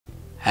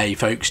Hey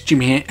folks,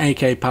 Jimmy here,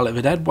 aka Palette of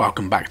the Dead.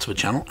 Welcome back to the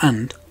channel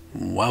and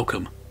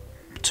welcome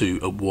to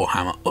a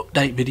Warhammer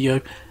update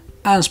video.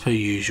 As per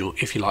usual,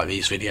 if you like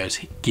these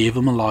videos, give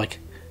them a like,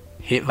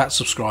 hit that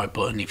subscribe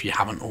button if you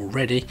haven't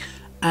already,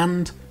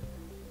 and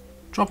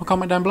drop a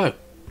comment down below.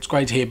 It's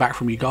great to hear back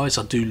from you guys.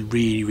 I do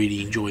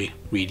really enjoy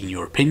reading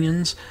your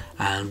opinions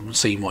and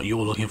seeing what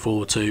you're looking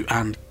forward to,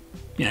 and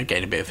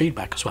getting a bit of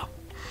feedback as well.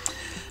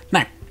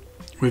 Now,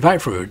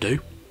 without further ado,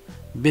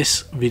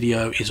 this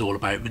video is all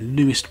about the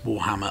newest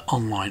Warhammer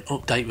online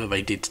update that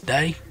they did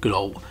today. Good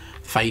old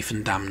Faith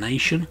and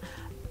Damnation.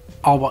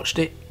 I watched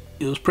it,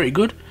 it was pretty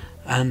good,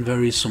 and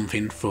there is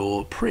something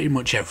for pretty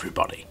much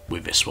everybody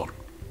with this one.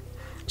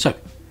 So,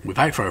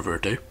 without further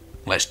ado,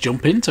 let's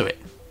jump into it.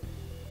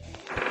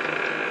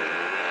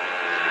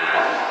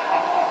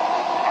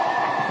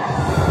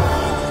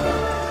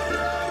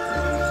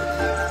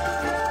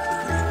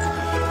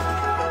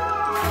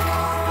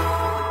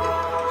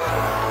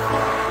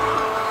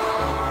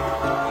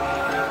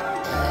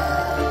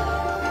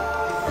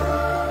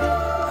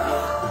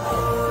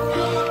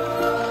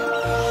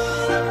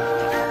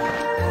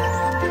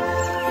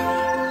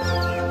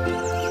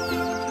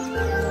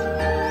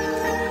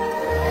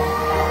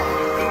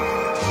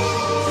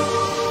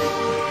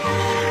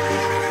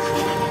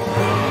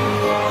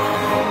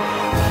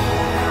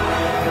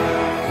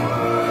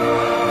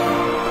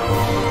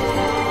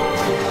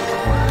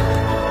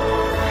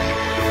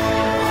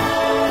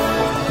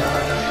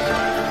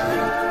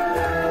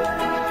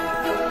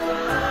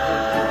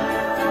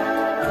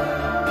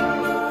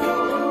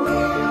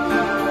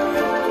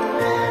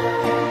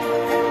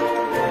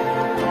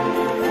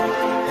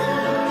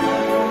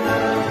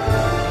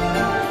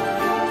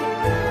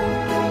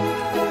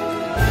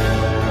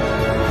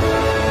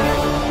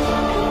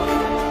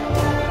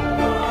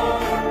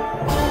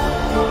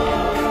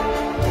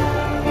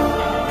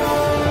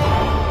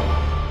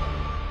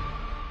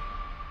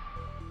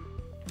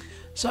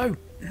 So,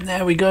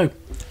 there we go.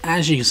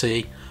 As you can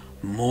see,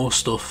 more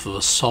stuff for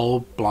the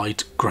Soul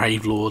Blight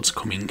Gravelords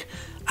coming,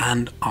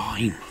 and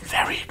I'm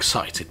very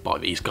excited by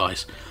these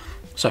guys.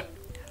 So,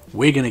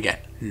 we're going to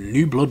get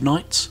new Blood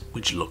Knights,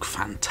 which look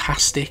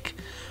fantastic.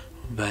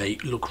 They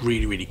look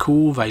really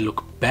cool. They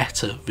look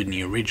better than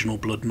the original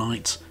Blood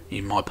Knights,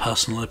 in my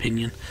personal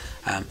opinion.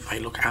 They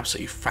look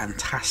absolutely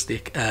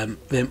fantastic. Them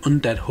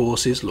undead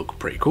horses look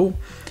pretty cool.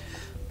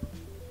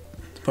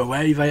 The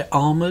way they're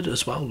armoured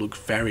as well looks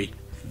very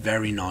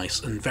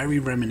nice and very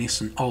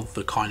reminiscent of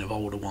the kind of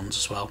older ones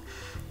as well.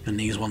 And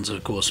these ones are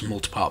of course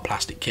multi-part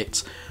plastic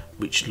kits,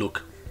 which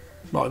look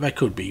like they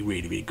could be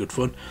really good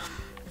fun.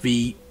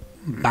 The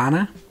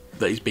banner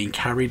that is being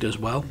carried as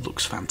well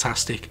looks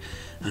fantastic,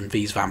 and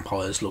these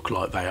vampires look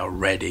like they are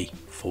ready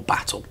for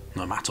battle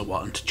no matter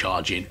what, and to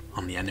charge in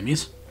on the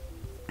enemies,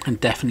 and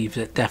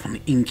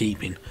definitely in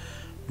keeping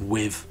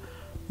with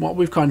what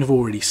we've kind of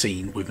already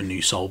seen with the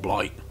new Soul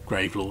Blight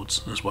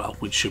Gravelords as well,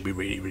 which should be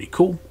really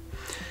cool.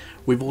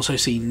 We've also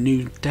seen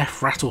new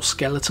Death Rattle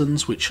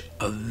skeletons, which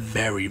are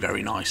very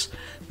nice.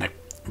 Now,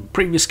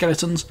 previous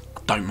skeletons,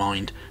 I don't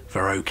mind,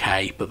 they're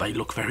okay, but they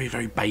look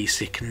very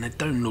basic and they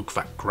don't look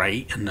that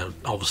great, and they're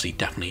obviously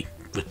definitely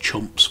the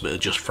chumps that are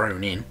just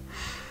thrown in.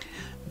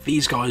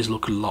 These guys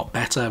look a lot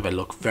better. They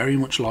look very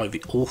much like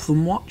the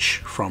Orphan Watch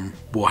from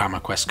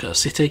Warhammer Quest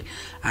Cursed City,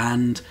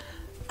 and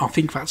I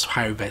think that's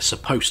how they're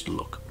supposed to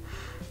look.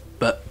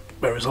 But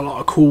there is a lot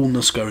of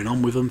coolness going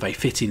on with them. They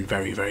fit in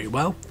very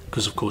well,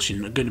 because of course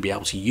you're going to be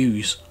able to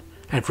use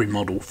every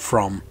model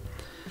from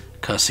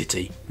Cursed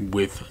City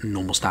with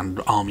normal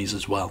standard armies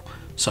as well.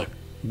 So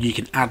you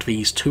can add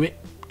these to it,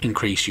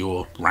 increase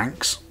your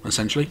ranks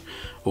essentially,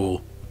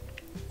 or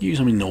use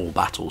them in normal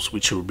battles,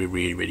 which will be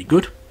really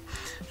good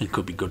and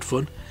could be good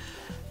fun.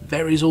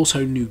 There is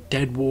also new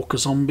Deadwalker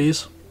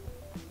zombies,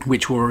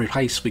 which will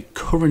replace the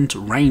current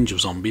range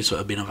of zombies that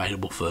have been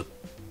available for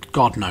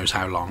God knows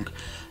how long.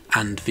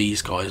 And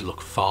these guys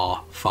look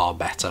far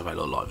better. They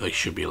look like they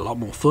should be a lot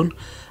more fun.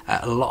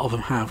 A lot of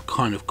them have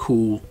kind of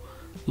cool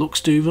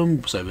looks to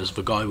them. So there's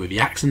the guy with the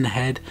axe in the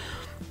head,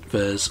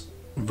 there's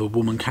the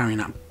woman carrying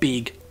that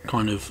big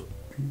kind of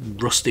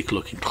rustic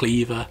looking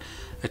cleaver,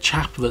 a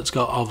chap that's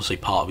got obviously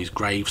part of his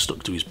grave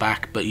stuck to his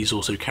back, but he's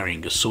also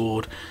carrying a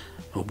sword,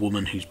 a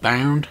woman who's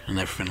bound and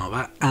everything like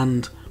that,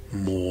 and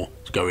more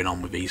going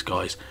on with these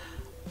guys.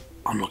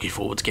 I'm looking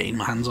forward to getting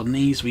my hands on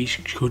these. These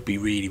could be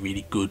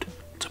really good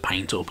to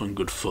paint up and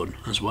good fun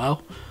as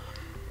well,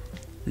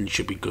 and it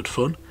should be good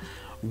fun.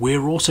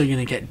 We're also going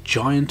to get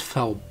giant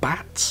fell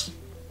bats.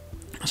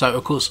 So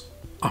of course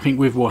I think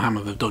with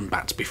Warhammer they've done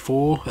bats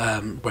before,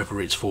 whether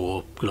it's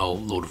for good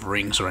old Lord of the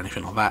Rings or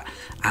anything like that,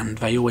 and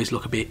they always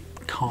look a bit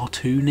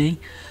cartoony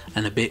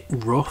and a bit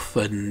rough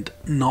and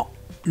not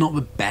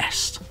the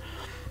best.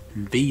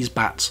 These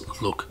bats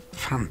look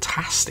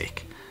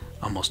fantastic,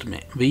 I must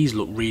admit. These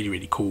look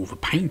really cool. The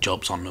paint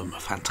jobs on them are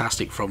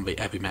fantastic from the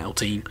Heavy Metal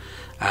team,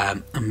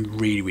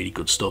 and really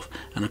good stuff.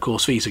 And of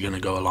course these are going to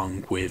go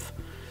along with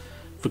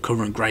the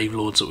current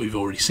Gravelords that we've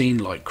already seen,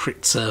 like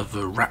Kritzer,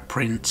 the Rat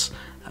Prince,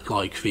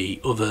 like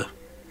the other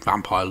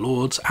Vampire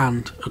Lords,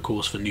 and of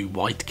course the new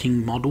White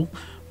King model,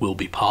 will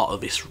be part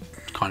of this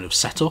kind of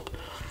setup.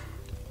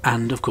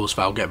 And of course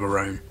they'll get their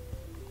own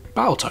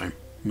battle tome,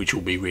 which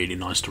will be really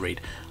nice to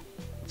read.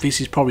 This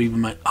is probably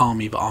the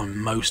army that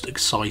I'm most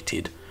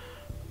excited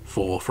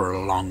for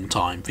a long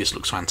time. This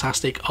looks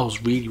fantastic. I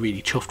was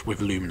really chuffed with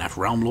Lumineth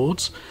Realm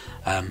Lords.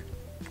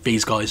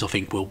 These guys I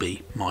think will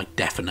be my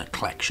definite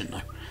collection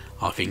though.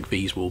 I think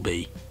these will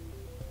be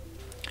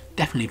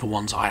definitely the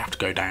ones I have to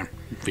go down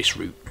this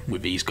route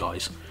with these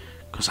guys,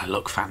 because they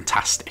look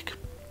fantastic.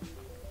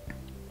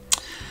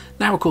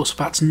 Now of course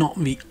that's not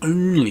the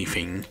only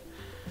thing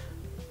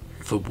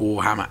for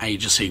Warhammer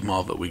Age of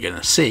Sigmar that we're going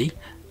to see,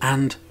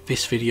 and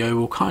this video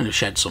will kind of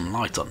shed some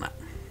light on that.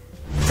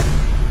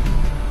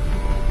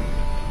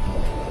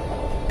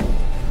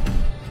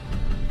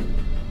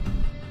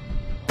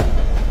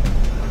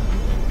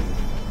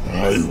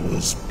 I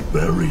was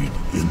buried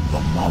in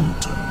the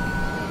mountain,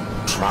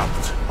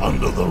 trapped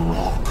under the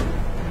rock.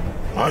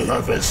 I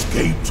have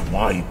escaped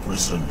my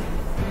prison,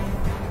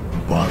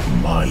 but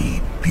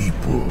my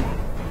people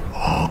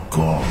are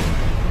gone.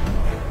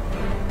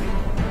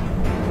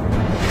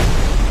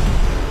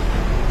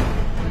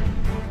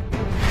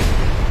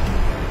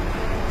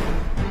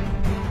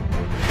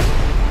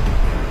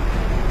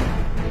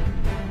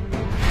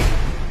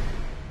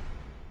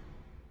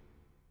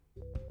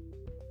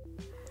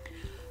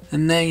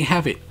 And there you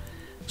have it.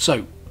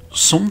 So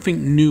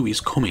something new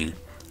is coming,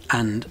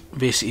 and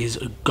this is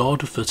a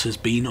god that has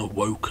been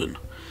awoken.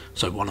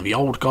 So one of the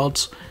old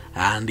gods,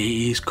 and it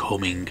is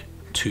coming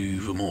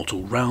to the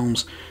mortal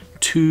realms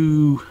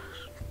to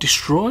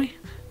destroy,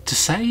 to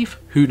save,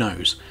 who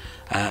knows.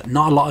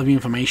 Not a lot of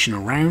information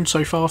around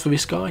so far for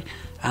this guy,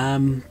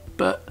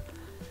 but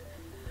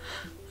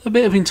a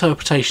bit of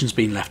interpretation's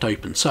been left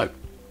open. So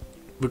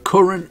the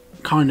current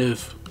kind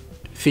of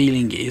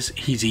feeling is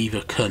he's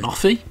either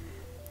Kurnothi,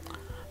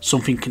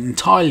 something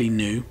entirely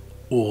new,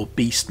 or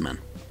Beastman.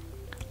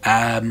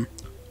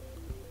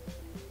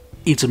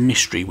 It's a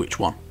mystery which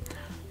one.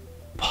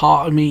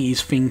 Part of me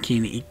is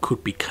thinking it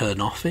could be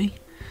Kurnothi,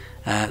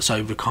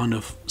 so the kind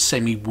of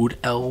semi-wood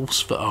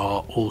elves that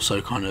are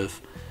also kind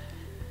of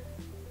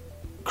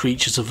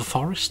creatures of the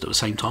forest at the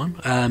same time.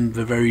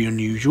 They're very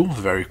unusual, they're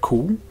very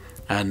cool,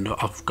 and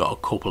I've got a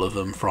couple of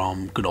them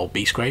from good old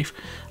Beastgrave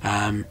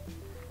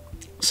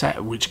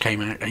set, which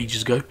came out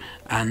ages ago,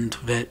 and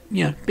they're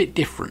a bit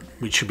different,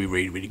 which should be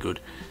really good.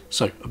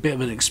 So a bit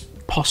of an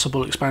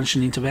possible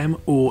expansion into them,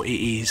 or it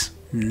is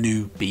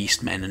new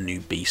beast men and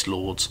new beast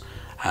lords.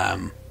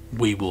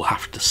 We will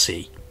have to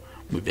see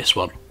with this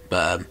one,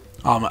 but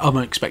I'm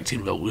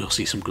expecting that we'll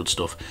see some good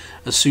stuff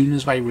as soon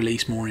as they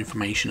release more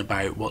information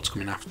about what's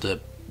coming after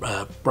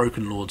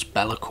Broken Lords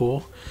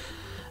Be'lakor,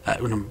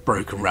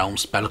 Broken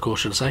Realms Be'lakor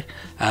should I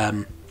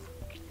say.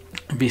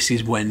 This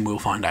is when we'll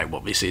find out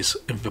what this is.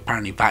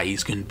 Apparently that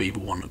is going to be the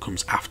one that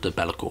comes after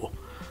Be'lakor,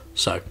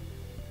 so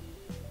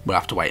we'll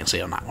have to wait and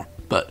see on that one,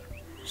 but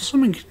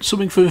something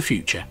for the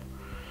future.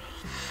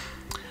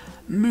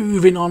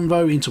 Moving on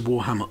though into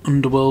Warhammer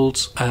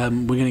Underworlds,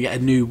 we're going to get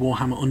a new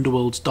Warhammer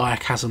Underworlds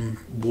Diachasm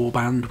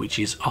Warband, which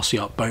is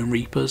Ossiarch Bone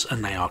Reapers,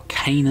 and they are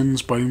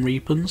Canaan's Bone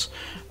Reapers.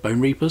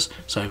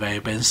 So they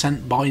have been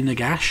sent by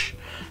Nagash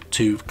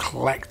to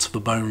collect the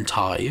Bone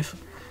Tithe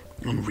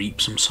and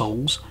reap some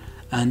souls,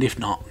 and if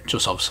not,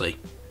 just obviously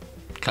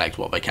collect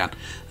what they can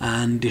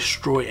and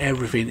destroy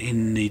everything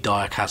in the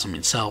Diachasm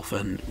itself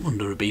and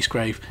under a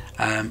Beastgrave.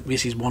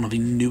 This is one of the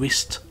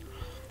newest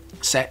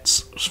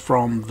sets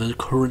from the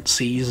current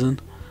season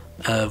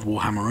of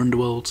Warhammer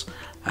Underworlds.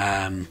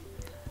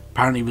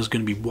 Apparently there's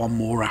going to be one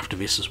more after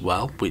this as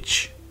well,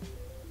 which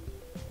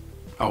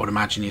I would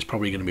imagine is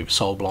probably going to be the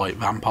Soulblight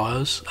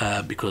Vampires,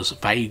 because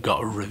they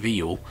got a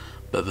reveal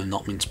but they've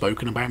not been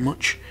spoken about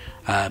much.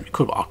 I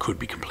could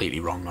be completely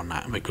wrong on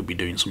that, they could be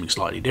doing something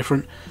slightly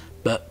different,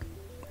 but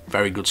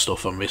very good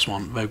stuff on this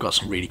one. They've got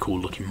some really cool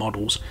looking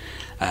models.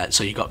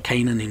 So you got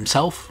Canaan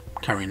himself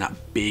carrying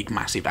that big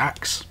massive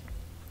axe.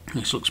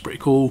 This looks pretty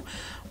cool.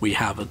 We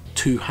have a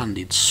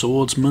two-handed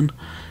swordsman,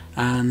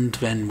 and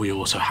then we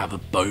also have a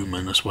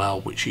bowman as well,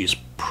 which is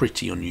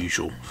pretty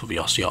unusual for the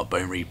Ossiarch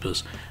Bone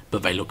Reapers,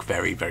 but they look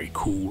very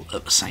cool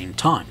at the same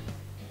time.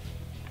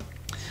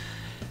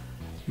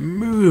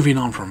 Moving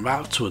on from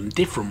that to a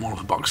different one of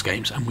the box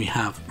games, and we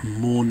have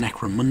more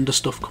Necromunda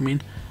stuff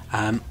coming.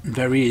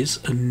 There is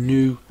a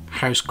new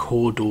House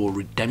Cawdor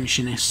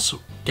Redemptionists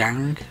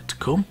gang to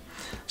come.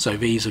 So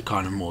these are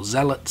kind of more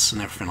zealots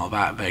and everything like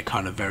that. They're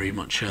kind of very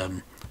much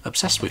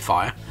obsessed with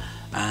fire.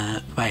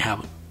 They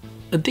have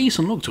a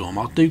decent look to them.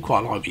 I do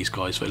quite like these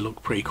guys, they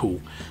look pretty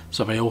cool.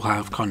 So they all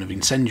have kind of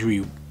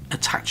incendiary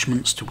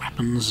attachments to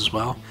weapons as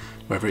well,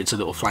 whether it's a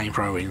little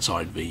flamethrower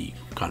inside the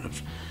kind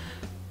of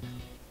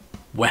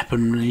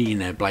weaponry,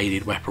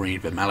 bladed weaponry,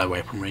 the melee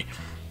weaponry,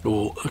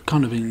 or a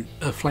kind of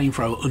a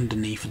flamethrower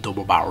underneath a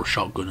double barrel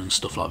shotgun and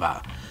stuff like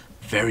that.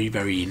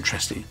 Very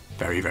interesting,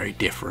 very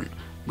different,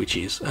 which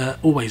is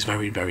always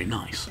very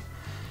nice.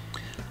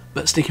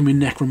 But sticking with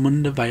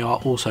Necromunda, they are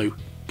also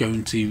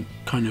going to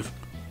kind of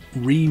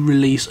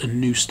re-release a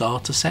new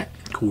starter set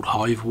called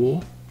Hive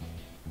War,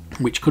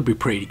 which could be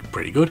pretty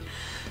good.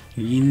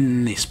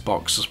 in this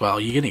box as well,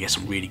 you're going to get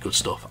some really good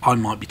stuff. I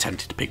might be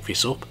tempted to pick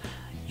this up.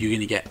 You're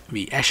going to get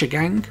the Escher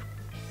gang,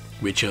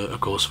 which are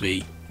of course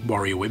the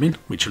warrior women,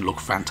 which look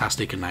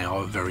fantastic, and they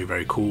are very,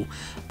 very cool.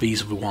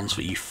 These are the ones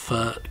that you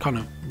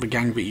the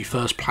gang that you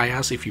first play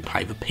as if you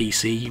play the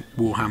PC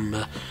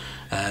Warhammer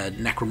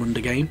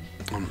Necromunda game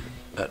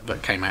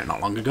that came out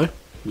not long ago,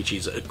 which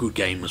is a good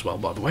game as well,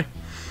 by the way.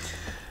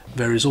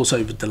 There is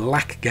also the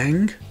Delac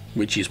gang,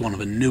 which is one of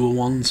the newer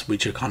ones,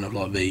 which are kind of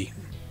like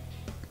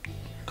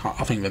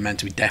I think they're meant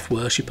to be death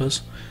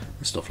worshippers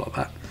and stuff like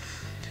that.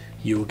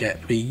 You'll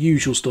get the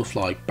usual stuff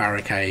like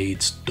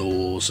barricades,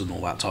 doors and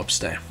all that type of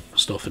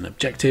stuff and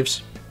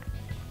objectives.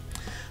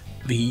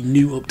 The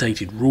new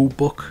updated rule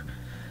book,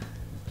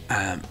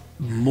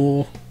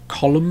 more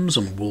columns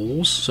and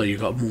walls, so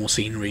you've got more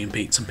scenery and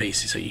bits and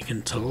pieces so you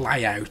can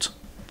lay out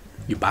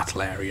your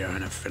battle area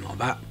and everything like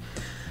that.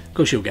 Of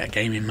course, you'll get a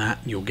gaming mat,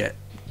 you'll get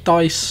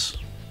dice,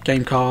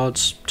 game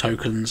cards,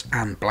 tokens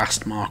and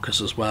blast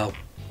markers as well.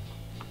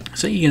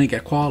 So you're going to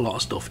get quite a lot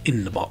of stuff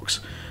in the box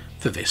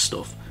for this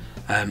stuff.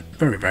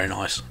 Very, very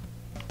nice.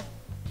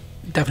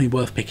 Definitely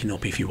worth picking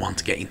up if you want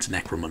to get into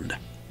Necromunda,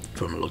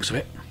 from the looks of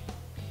it.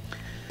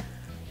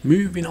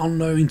 Moving on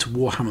though into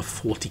Warhammer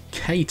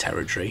 40k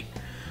territory,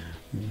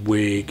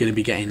 we're going to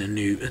be getting a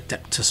new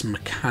Adeptus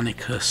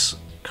Mechanicus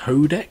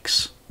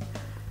Codex,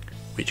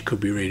 which could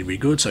be really, really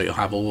good. So you'll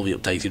have all the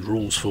updated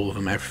rules for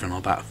them, everything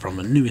like that from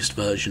the newest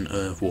version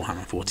of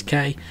Warhammer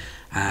 40k,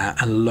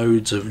 and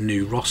loads of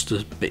new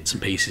roster bits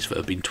and pieces that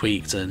have been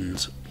tweaked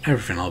and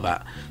everything like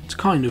that to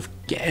kind of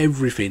get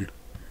everything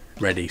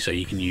ready so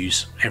you can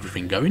use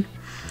everything going.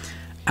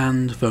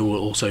 And there will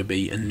also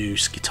be a new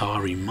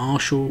Skitari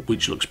Marshal,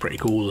 which looks pretty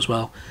cool as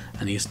well,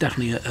 and he's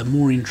definitely a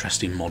more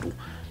interesting model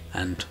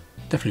and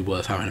definitely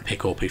worth having a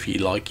pick up if you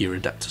like your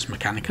Adeptus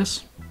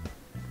Mechanicus.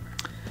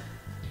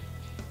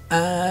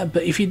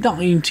 But if you're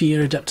not into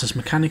your Adeptus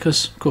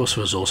Mechanicus, of course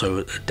there's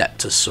also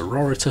Adeptus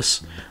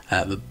Sororitas,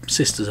 the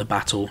Sisters of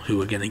Battle,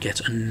 who are going to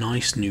get a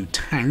nice new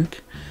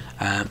tank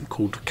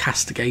called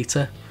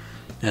Castigator.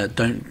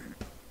 Don't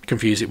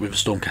confuse it with the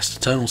Stormcast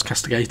Eternals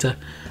Castigator,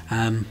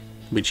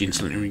 which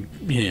instantly,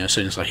 as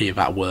soon as I hear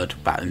that word,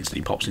 that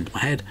instantly pops into my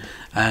head.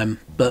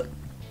 But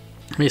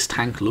this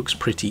tank looks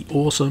pretty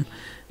awesome.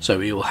 So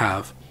it will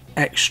have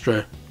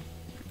extra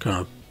kind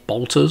of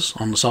bolters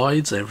on the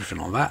sides, everything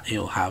like that.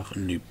 He'll have a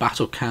new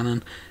battle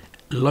cannon,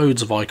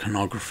 loads of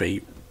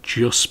iconography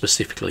just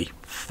specifically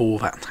for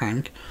that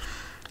tank,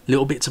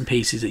 little bits and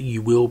pieces that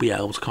you will be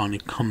able to kind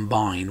of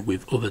combine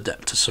with other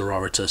Adeptus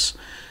Sororitas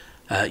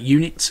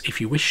units if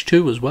you wish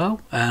to as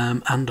well,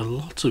 and a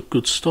lot of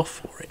good stuff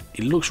for it.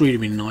 It looks really,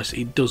 really nice.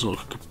 It does look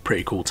like a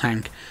pretty cool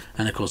tank,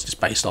 and of course it's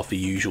based off the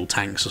usual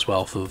tanks as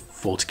well for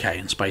 40k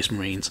and Space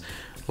Marines,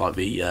 like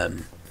the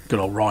good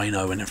old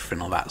Rhino and everything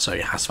like that, so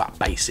it has that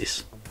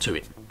basis to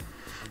it,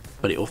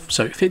 but it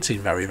fits in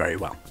very, very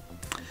well.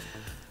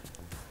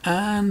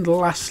 And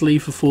lastly,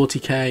 for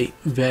 40k,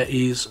 there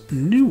is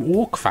new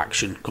Orc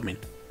faction coming,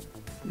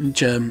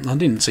 which I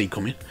didn't see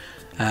coming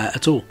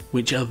at all,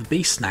 which are the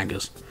Beast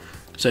Snaggers.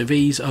 So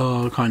these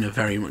are kind of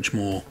very much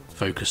more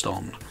focused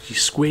on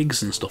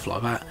squigs and stuff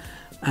like that,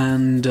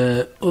 and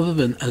other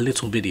than a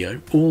little video,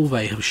 all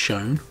they have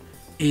shown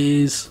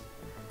is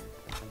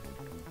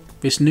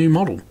this new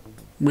model,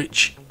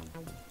 which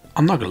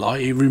I'm not gonna lie,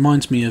 it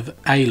reminds me of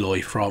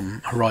Aloy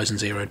from Horizon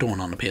Zero Dawn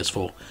on the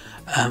PS4.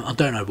 I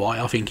don't know why.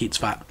 I think it's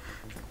that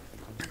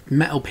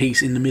metal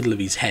piece in the middle of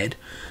his head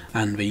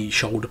and the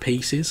shoulder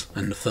pieces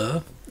and the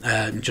fur.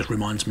 It just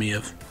reminds me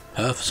of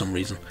her for some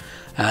reason.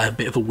 A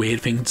bit of a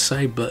weird thing to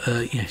say, but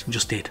yeah, it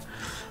just did.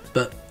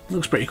 But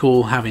looks pretty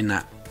cool having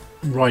that,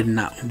 riding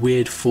that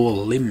weird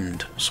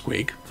four-limbed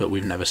squig that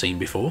we've never seen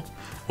before,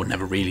 or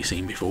never really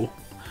seen before.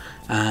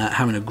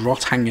 Having a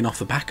grot hanging off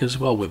the back as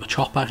well with a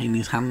chopper in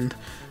his hand.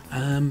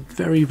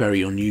 Very,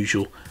 very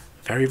unusual,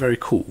 very, very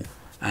cool,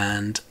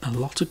 and a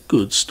lot of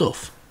good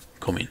stuff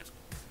coming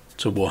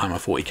to Warhammer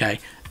 40k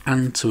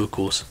and to, of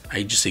course,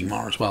 Age of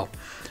Sigmar as well.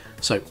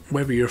 So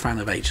whether you're a fan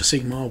of Age of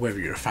Sigmar, whether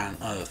you're a fan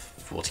of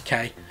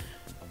 40k,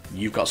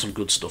 you've got some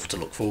good stuff to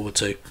look forward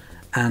to,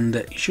 and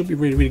it should be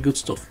really, really good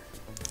stuff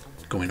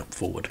going up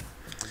forward.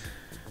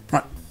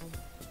 Right,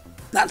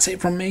 that's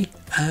it from me.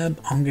 I'm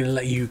going to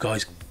let you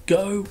guys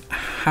go.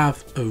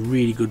 Have a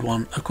really good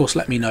one. Of course,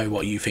 let me know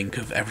what you think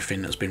of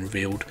everything that's been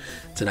revealed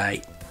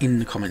today in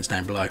the comments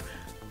down below.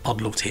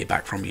 I'd love to hear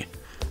back from you.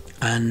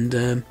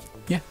 And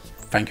yeah,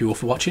 thank you all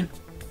for watching,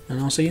 and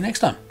I'll see you next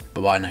time.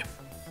 Bye bye now.